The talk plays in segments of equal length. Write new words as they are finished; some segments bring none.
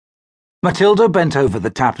Matilda bent over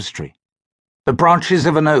the tapestry. The branches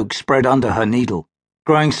of an oak spread under her needle,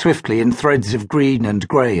 growing swiftly in threads of green and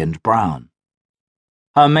grey and brown.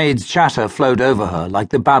 Her maid's chatter flowed over her like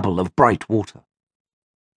the babble of bright water.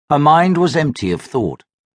 Her mind was empty of thought,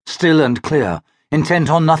 still and clear,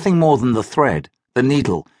 intent on nothing more than the thread, the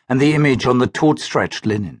needle, and the image on the taut-stretched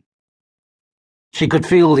linen. She could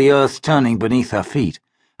feel the earth turning beneath her feet,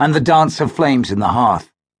 and the dance of flames in the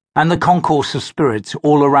hearth, and the concourse of spirits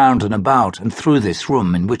all around and about and through this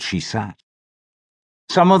room in which she sat.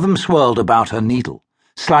 Some of them swirled about her needle,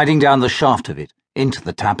 sliding down the shaft of it into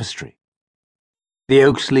the tapestry. The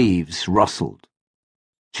oak's leaves rustled.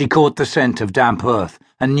 She caught the scent of damp earth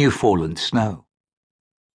and new-fallen snow.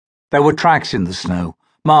 There were tracks in the snow,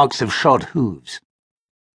 marks of shod hooves.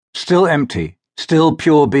 Still empty, still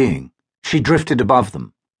pure being, she drifted above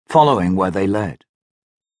them, following where they led.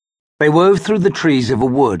 They wove through the trees of a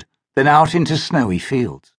wood, then out into snowy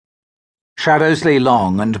fields. Shadows lay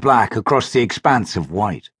long and black across the expanse of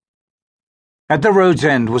white. At the road's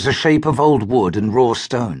end was a shape of old wood and raw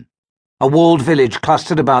stone, a walled village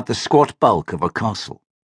clustered about the squat bulk of a castle.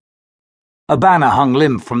 A banner hung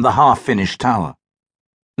limp from the half-finished tower.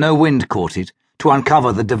 No wind caught it to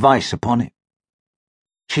uncover the device upon it.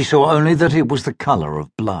 She saw only that it was the colour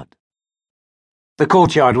of blood. The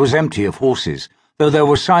courtyard was empty of horses, though there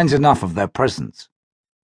were signs enough of their presence.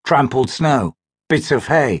 Trampled snow, bits of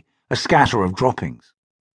hay, a scatter of droppings.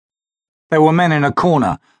 There were men in a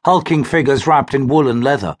corner, hulking figures wrapped in wool and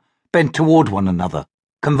leather, bent toward one another,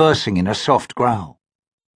 conversing in a soft growl.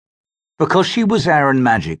 Because she was air and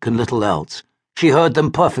magic and little else, she heard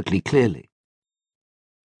them perfectly clearly.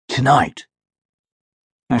 Tonight.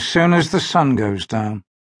 As soon as the sun goes down.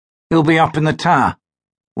 He'll be up in the tower.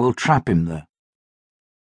 We'll trap him there.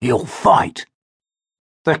 He'll fight.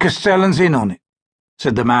 The Castellan's in on it,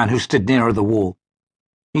 said the man who stood nearer the wall.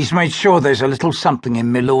 He's made sure there's a little something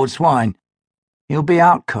in my lord's wine. He'll be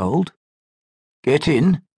out cold. Get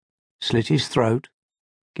in, slit his throat,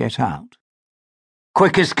 get out.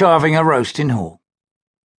 Quick as carving a roast in hall.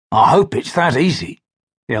 I hope it's that easy,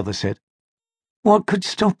 the other said. What could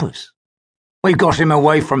stop us? We've got him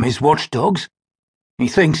away from his watchdogs. He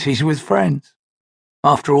thinks he's with friends.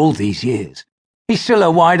 After all these years, he's still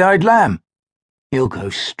a wide-eyed lamb. He'll go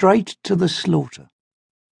straight to the slaughter.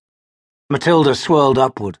 Matilda swirled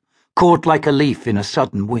upward, caught like a leaf in a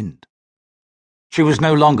sudden wind. She was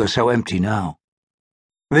no longer so empty now.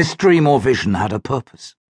 This dream or vision had a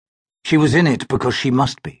purpose. She was in it because she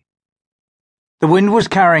must be. The wind was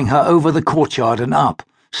carrying her over the courtyard and up,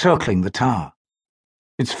 circling the tower.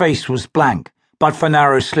 Its face was blank, but for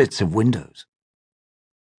narrow slits of windows.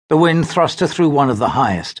 The wind thrust her through one of the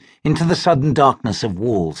highest, into the sudden darkness of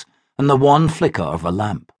walls and the wan flicker of a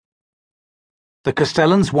lamp. The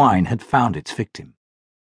Castellan's wine had found its victim.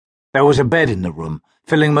 There was a bed in the room,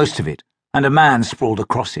 filling most of it, and a man sprawled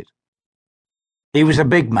across it. He was a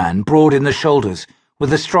big man, broad in the shoulders,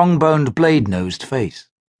 with a strong-boned, blade-nosed face.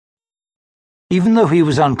 Even though he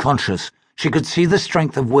was unconscious, she could see the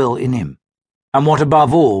strength of will in him, and what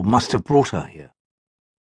above all must have brought her here.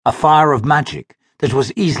 A fire of magic that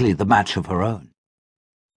was easily the match of her own.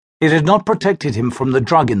 It had not protected him from the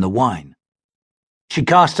drug in the wine. She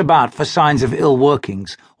cast about for signs of ill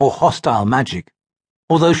workings or hostile magic,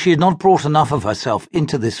 although she had not brought enough of herself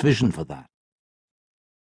into this vision for that.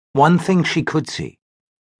 One thing she could see.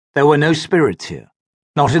 There were no spirits here,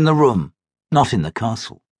 not in the room, not in the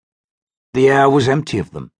castle. The air was empty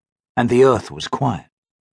of them, and the earth was quiet.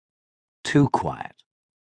 Too quiet.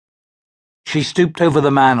 She stooped over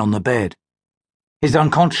the man on the bed. His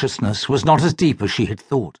unconsciousness was not as deep as she had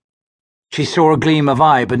thought. She saw a gleam of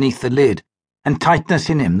eye beneath the lid, and tightness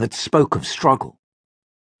in him that spoke of struggle.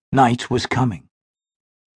 Night was coming.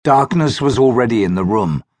 Darkness was already in the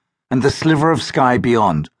room, and the sliver of sky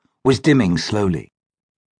beyond was dimming slowly.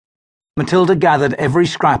 Matilda gathered every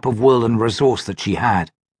scrap of will and resource that she had,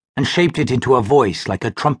 and shaped it into a voice like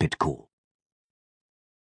a trumpet call.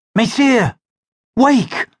 Messire!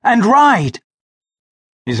 Wake and ride!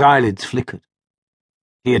 His eyelids flickered.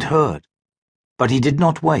 He had heard, but he did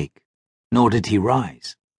not wake, nor did he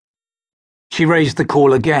rise. She raised the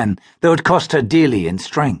call again, though it cost her dearly in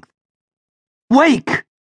strength. Wake!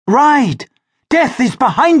 Ride! Death is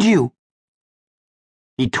behind you!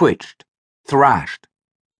 He twitched, thrashed.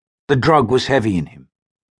 The drug was heavy in him.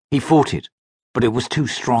 He fought it, but it was too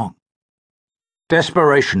strong.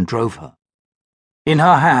 Desperation drove her. In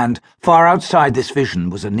her hand, far outside this vision,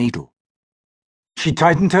 was a needle. She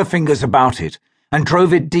tightened her fingers about it and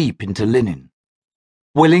drove it deep into linen,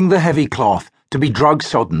 willing the heavy cloth to be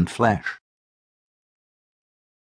drug-sodden flesh.